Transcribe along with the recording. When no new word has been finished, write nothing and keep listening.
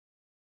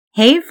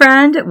Hey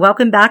friend,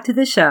 welcome back to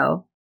the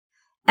show.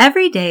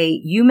 Every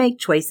day you make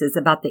choices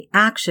about the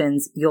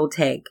actions you'll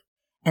take,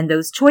 and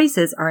those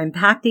choices are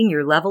impacting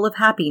your level of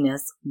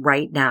happiness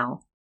right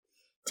now.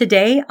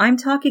 Today I'm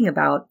talking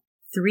about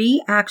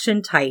 3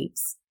 action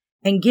types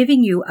and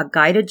giving you a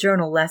guided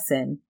journal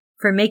lesson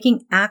for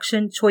making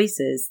action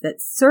choices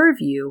that serve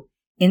you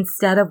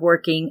instead of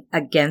working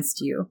against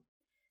you.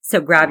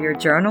 So grab your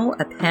journal,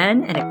 a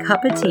pen, and a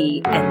cup of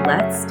tea, and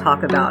let's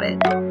talk about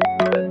it.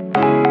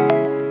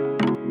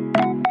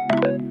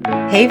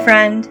 Hey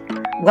friend,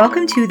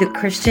 welcome to the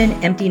Christian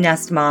Empty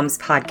Nest Moms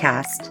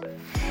podcast.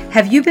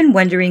 Have you been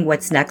wondering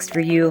what's next for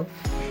you?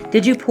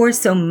 Did you pour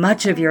so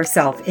much of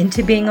yourself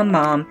into being a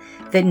mom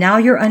that now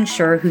you're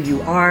unsure who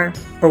you are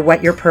or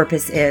what your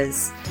purpose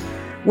is?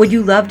 Would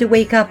you love to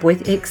wake up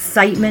with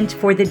excitement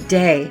for the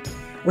day,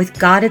 with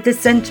God at the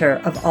center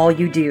of all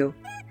you do?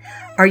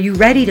 Are you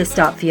ready to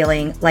stop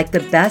feeling like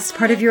the best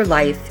part of your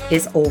life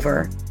is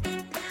over?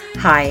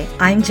 Hi,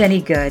 I'm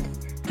Jenny Good,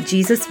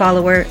 Jesus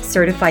follower,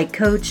 certified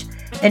coach,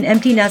 an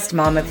empty nest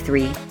mom of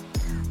 3.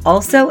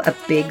 Also a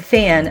big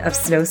fan of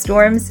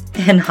snowstorms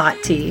and hot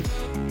tea.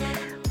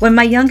 When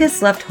my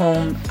youngest left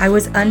home, I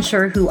was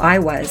unsure who I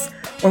was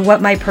or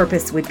what my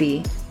purpose would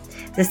be.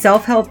 The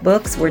self-help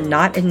books were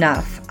not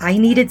enough. I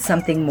needed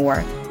something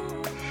more.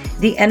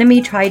 The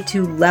enemy tried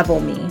to level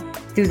me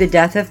through the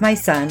death of my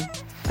son,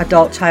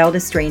 adult-child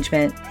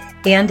estrangement,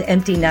 and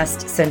empty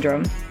nest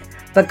syndrome.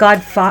 But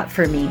God fought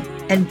for me,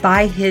 and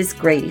by His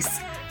grace,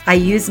 I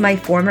used my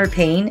former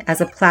pain as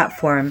a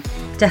platform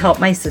to help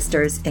my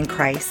sisters in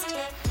Christ.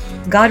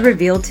 God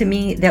revealed to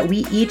me that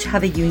we each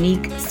have a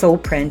unique soul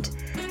print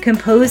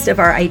composed of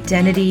our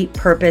identity,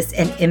 purpose,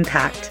 and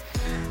impact.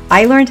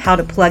 I learned how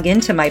to plug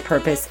into my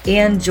purpose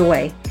and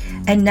joy,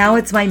 and now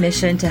it's my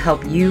mission to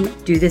help you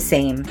do the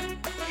same.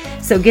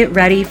 So get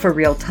ready for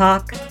real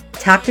talk,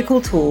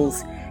 tactical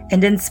tools,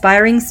 and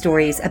inspiring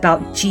stories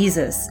about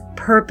Jesus,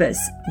 purpose,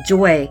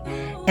 joy,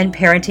 and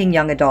parenting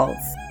young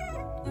adults.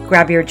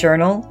 Grab your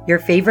journal, your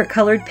favorite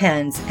colored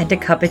pens, and a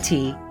cup of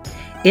tea.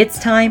 It's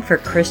time for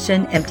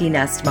Christian Empty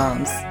Nest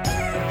Moms.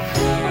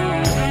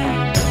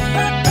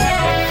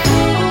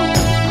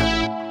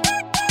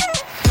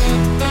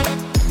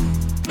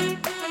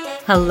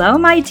 Hello,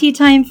 my Tea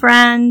Time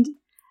friend.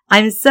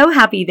 I'm so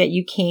happy that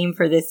you came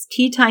for this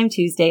Tea Time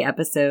Tuesday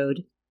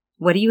episode.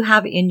 What do you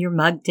have in your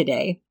mug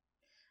today?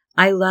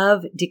 I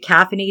love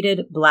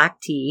decaffeinated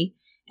black tea,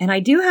 and I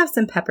do have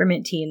some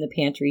peppermint tea in the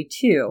pantry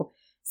too.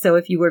 So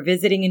if you were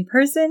visiting in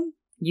person,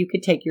 you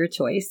could take your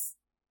choice.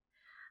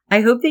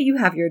 I hope that you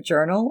have your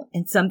journal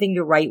and something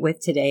to write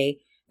with today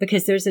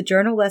because there's a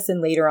journal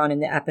lesson later on in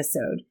the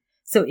episode.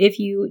 So if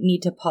you need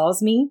to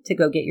pause me to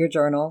go get your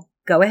journal,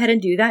 go ahead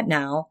and do that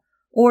now,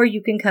 or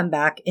you can come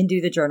back and do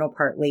the journal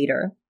part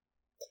later.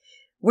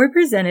 We're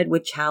presented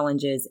with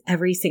challenges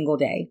every single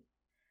day.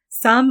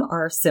 Some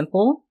are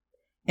simple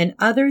and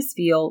others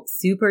feel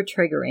super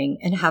triggering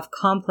and have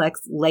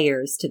complex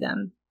layers to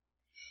them.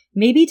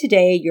 Maybe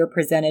today you're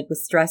presented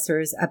with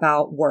stressors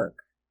about work,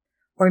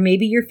 or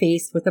maybe you're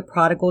faced with a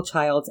prodigal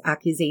child's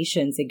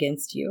accusations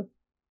against you.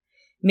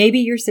 Maybe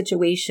your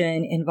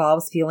situation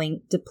involves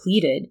feeling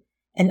depleted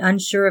and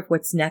unsure of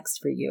what's next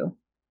for you.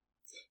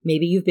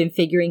 Maybe you've been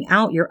figuring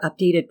out your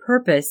updated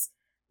purpose,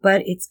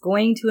 but it's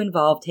going to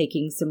involve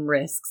taking some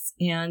risks,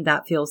 and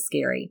that feels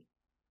scary.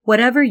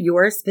 Whatever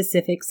your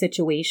specific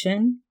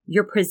situation,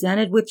 you're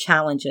presented with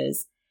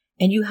challenges,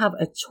 and you have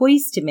a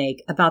choice to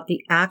make about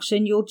the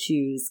action you'll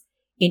choose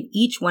in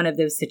each one of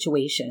those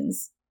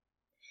situations.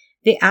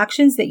 The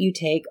actions that you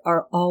take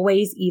are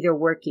always either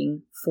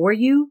working for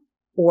you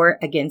or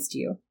against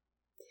you.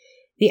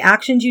 The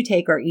actions you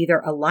take are either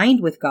aligned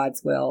with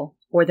God's will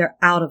or they're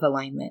out of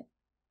alignment.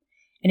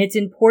 And it's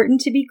important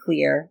to be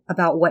clear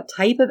about what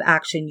type of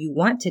action you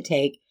want to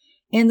take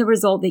and the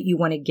result that you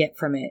want to get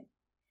from it.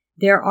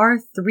 There are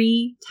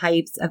 3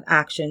 types of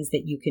actions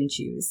that you can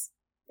choose.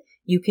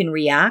 You can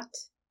react,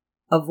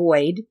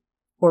 avoid,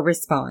 or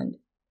respond.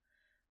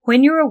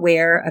 When you're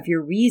aware of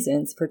your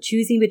reasons for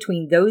choosing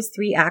between those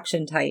 3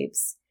 action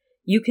types,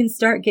 you can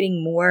start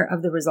getting more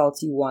of the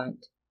results you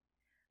want.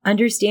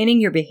 Understanding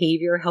your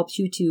behavior helps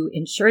you to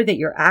ensure that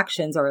your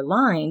actions are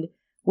aligned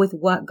with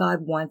what God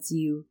wants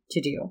you to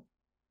do.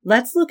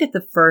 Let's look at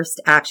the first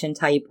action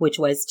type, which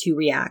was to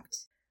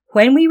react.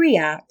 When we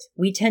react,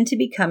 we tend to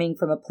be coming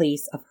from a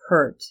place of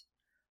hurt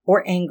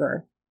or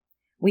anger.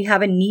 We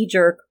have a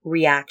knee-jerk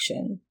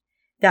reaction.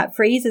 That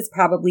phrase is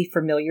probably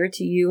familiar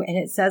to you, and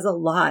it says a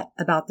lot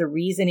about the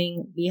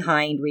reasoning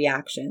behind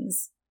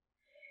reactions.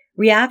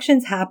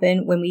 Reactions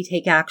happen when we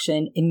take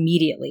action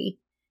immediately,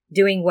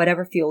 doing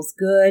whatever feels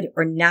good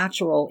or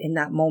natural in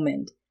that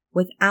moment,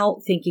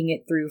 without thinking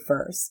it through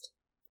first.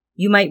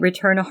 You might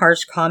return a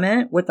harsh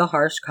comment with a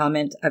harsh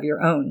comment of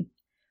your own,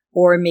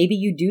 or maybe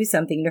you do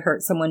something to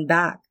hurt someone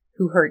back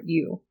who hurt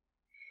you.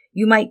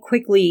 You might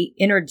quickly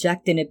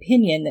interject an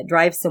opinion that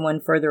drives someone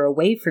further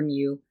away from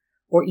you,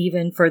 or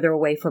even further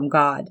away from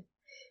God.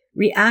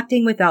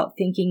 Reacting without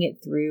thinking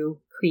it through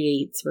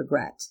creates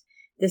regret.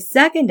 The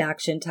second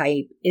action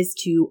type is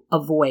to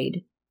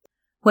avoid.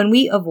 When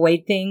we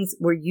avoid things,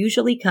 we're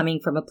usually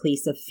coming from a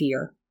place of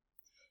fear.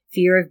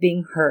 Fear of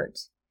being hurt,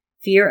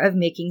 fear of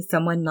making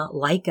someone not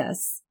like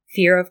us,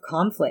 fear of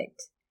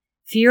conflict,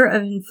 fear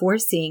of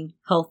enforcing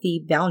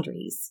healthy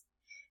boundaries.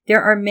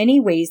 There are many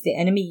ways the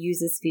enemy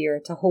uses fear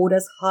to hold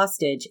us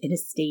hostage in a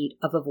state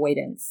of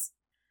avoidance.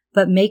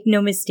 But make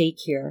no mistake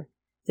here,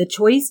 the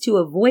choice to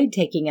avoid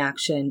taking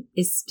action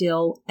is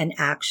still an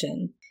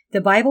action.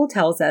 The Bible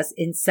tells us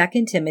in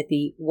 2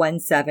 Timothy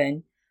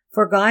 1:7,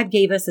 "For God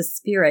gave us a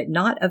spirit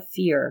not of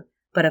fear,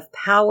 but of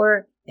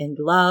power and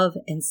love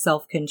and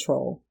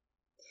self-control."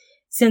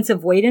 Since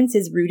avoidance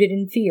is rooted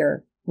in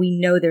fear, we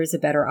know there's a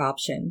better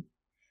option.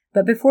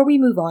 But before we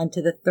move on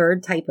to the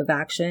third type of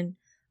action,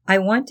 I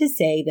want to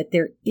say that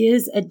there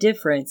is a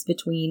difference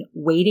between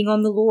waiting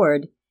on the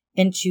Lord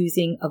and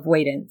choosing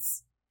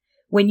avoidance.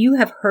 When you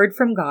have heard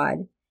from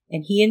God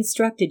and He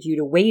instructed you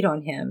to wait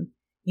on Him,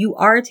 you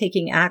are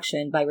taking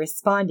action by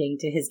responding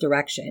to His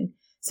direction.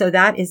 So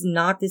that is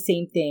not the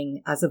same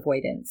thing as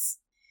avoidance.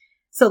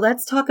 So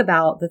let's talk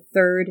about the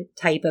third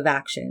type of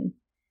action.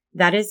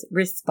 That is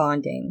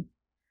responding.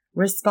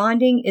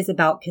 Responding is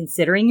about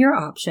considering your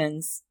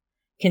options,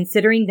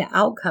 considering the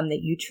outcome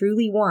that you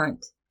truly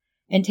want,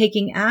 and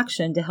taking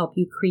action to help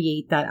you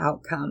create that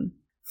outcome.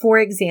 For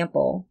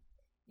example,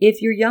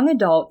 if your young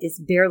adult is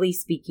barely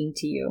speaking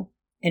to you,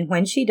 and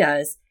when she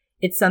does,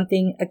 it's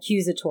something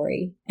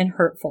accusatory and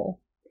hurtful.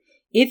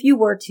 If you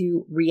were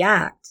to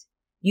react,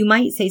 you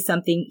might say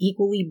something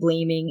equally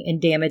blaming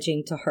and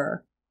damaging to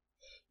her.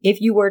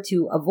 If you were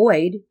to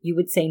avoid, you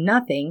would say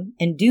nothing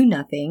and do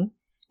nothing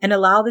and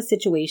allow the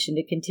situation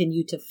to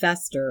continue to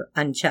fester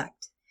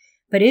unchecked.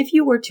 But if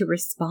you were to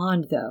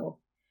respond, though,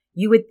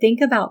 you would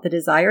think about the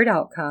desired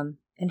outcome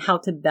and how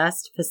to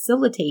best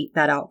facilitate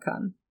that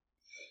outcome.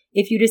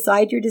 If you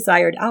decide your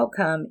desired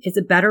outcome is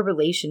a better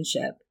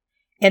relationship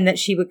and that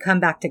she would come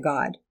back to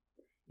God,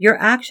 your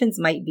actions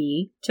might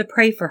be to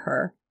pray for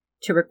her,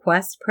 to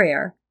request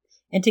prayer,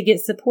 and to get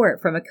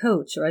support from a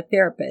coach or a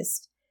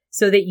therapist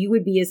so that you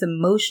would be as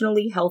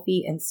emotionally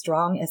healthy and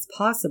strong as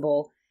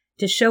possible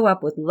to show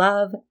up with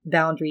love,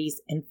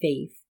 boundaries, and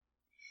faith.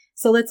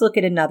 So let's look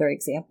at another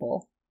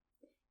example.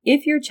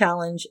 If your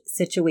challenge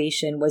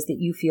situation was that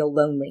you feel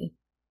lonely,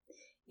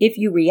 if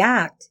you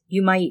react,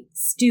 you might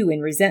stew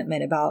in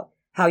resentment about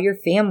how your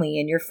family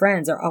and your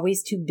friends are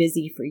always too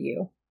busy for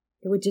you.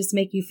 It would just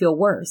make you feel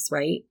worse,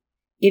 right?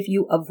 If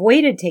you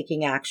avoided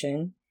taking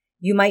action,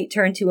 you might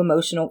turn to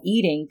emotional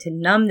eating to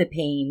numb the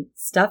pain,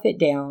 stuff it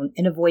down,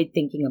 and avoid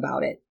thinking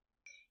about it.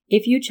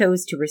 If you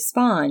chose to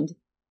respond,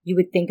 you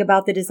would think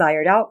about the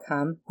desired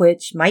outcome,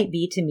 which might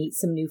be to meet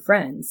some new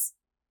friends.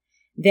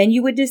 Then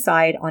you would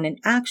decide on an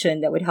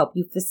action that would help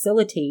you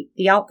facilitate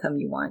the outcome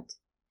you want.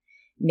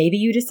 Maybe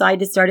you decide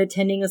to start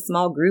attending a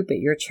small group at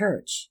your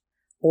church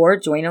or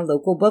join a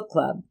local book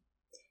club.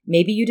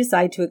 Maybe you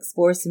decide to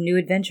explore some new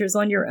adventures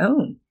on your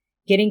own,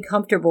 getting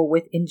comfortable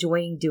with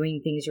enjoying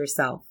doing things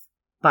yourself,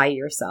 by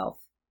yourself.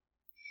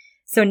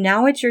 So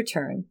now it's your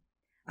turn.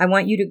 I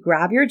want you to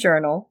grab your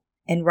journal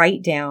and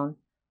write down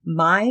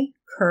my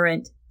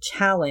current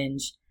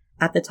challenge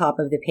at the top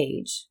of the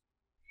page.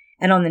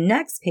 And on the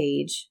next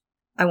page,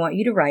 I want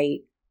you to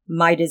write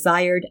my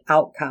desired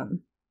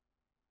outcome.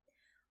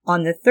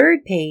 On the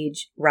third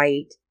page,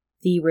 write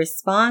the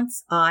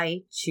response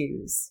I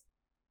choose.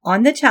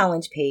 On the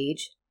challenge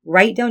page,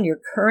 write down your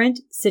current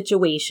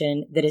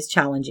situation that is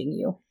challenging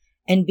you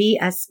and be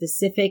as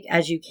specific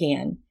as you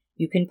can.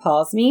 You can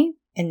pause me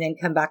and then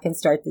come back and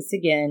start this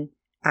again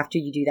after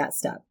you do that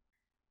step.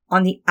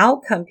 On the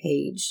outcome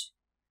page,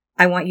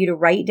 I want you to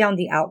write down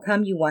the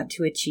outcome you want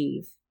to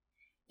achieve.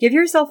 Give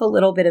yourself a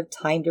little bit of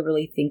time to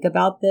really think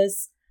about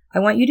this. I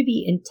want you to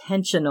be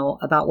intentional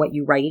about what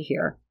you write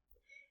here.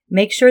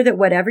 Make sure that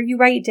whatever you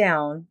write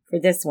down for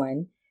this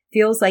one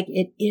feels like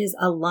it is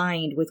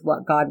aligned with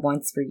what God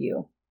wants for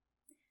you.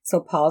 So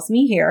pause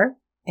me here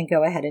and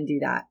go ahead and do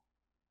that.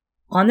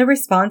 On the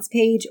response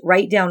page,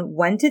 write down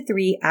 1 to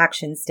 3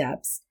 action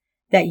steps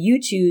that you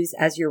choose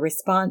as your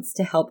response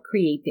to help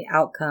create the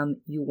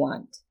outcome you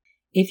want.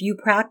 If you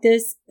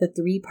practice the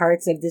 3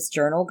 parts of this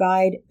journal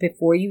guide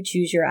before you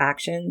choose your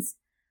actions,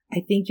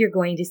 I think you're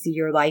going to see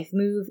your life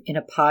move in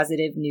a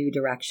positive new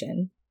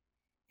direction.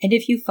 And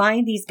if you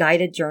find these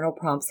guided journal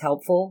prompts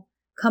helpful,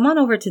 come on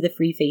over to the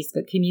free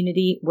Facebook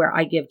community where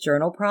I give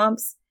journal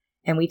prompts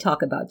and we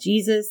talk about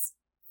Jesus,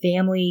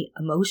 family,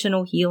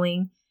 emotional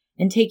healing,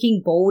 and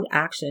taking bold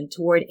action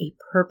toward a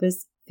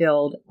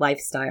purpose-filled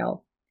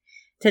lifestyle.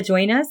 To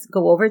join us,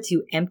 go over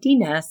to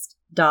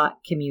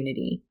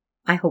emptynest.community.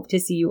 I hope to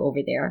see you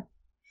over there.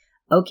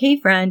 Okay,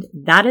 friend,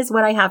 that is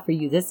what I have for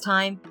you this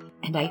time,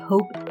 and I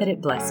hope that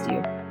it blessed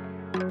you.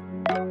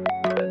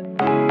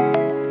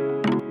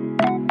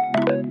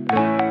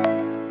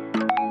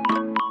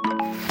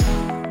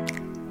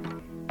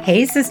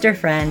 Hey, sister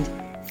friend.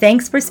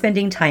 Thanks for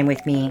spending time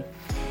with me.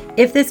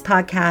 If this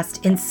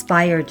podcast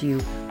inspired you,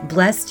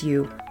 blessed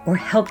you, or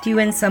helped you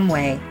in some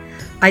way,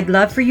 I'd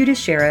love for you to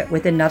share it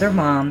with another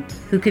mom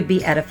who could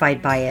be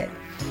edified by it.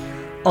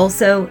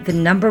 Also, the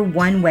number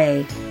one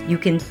way you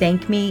can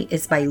thank me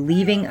is by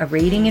leaving a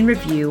rating and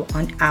review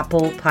on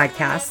Apple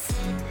Podcasts.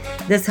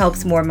 This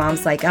helps more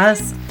moms like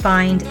us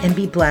find and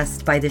be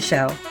blessed by the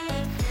show.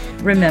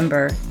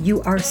 Remember,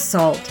 you are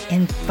salt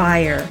and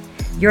fire.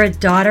 You're a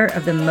daughter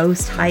of the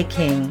Most High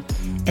King,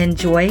 and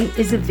joy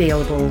is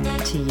available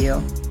to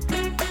you.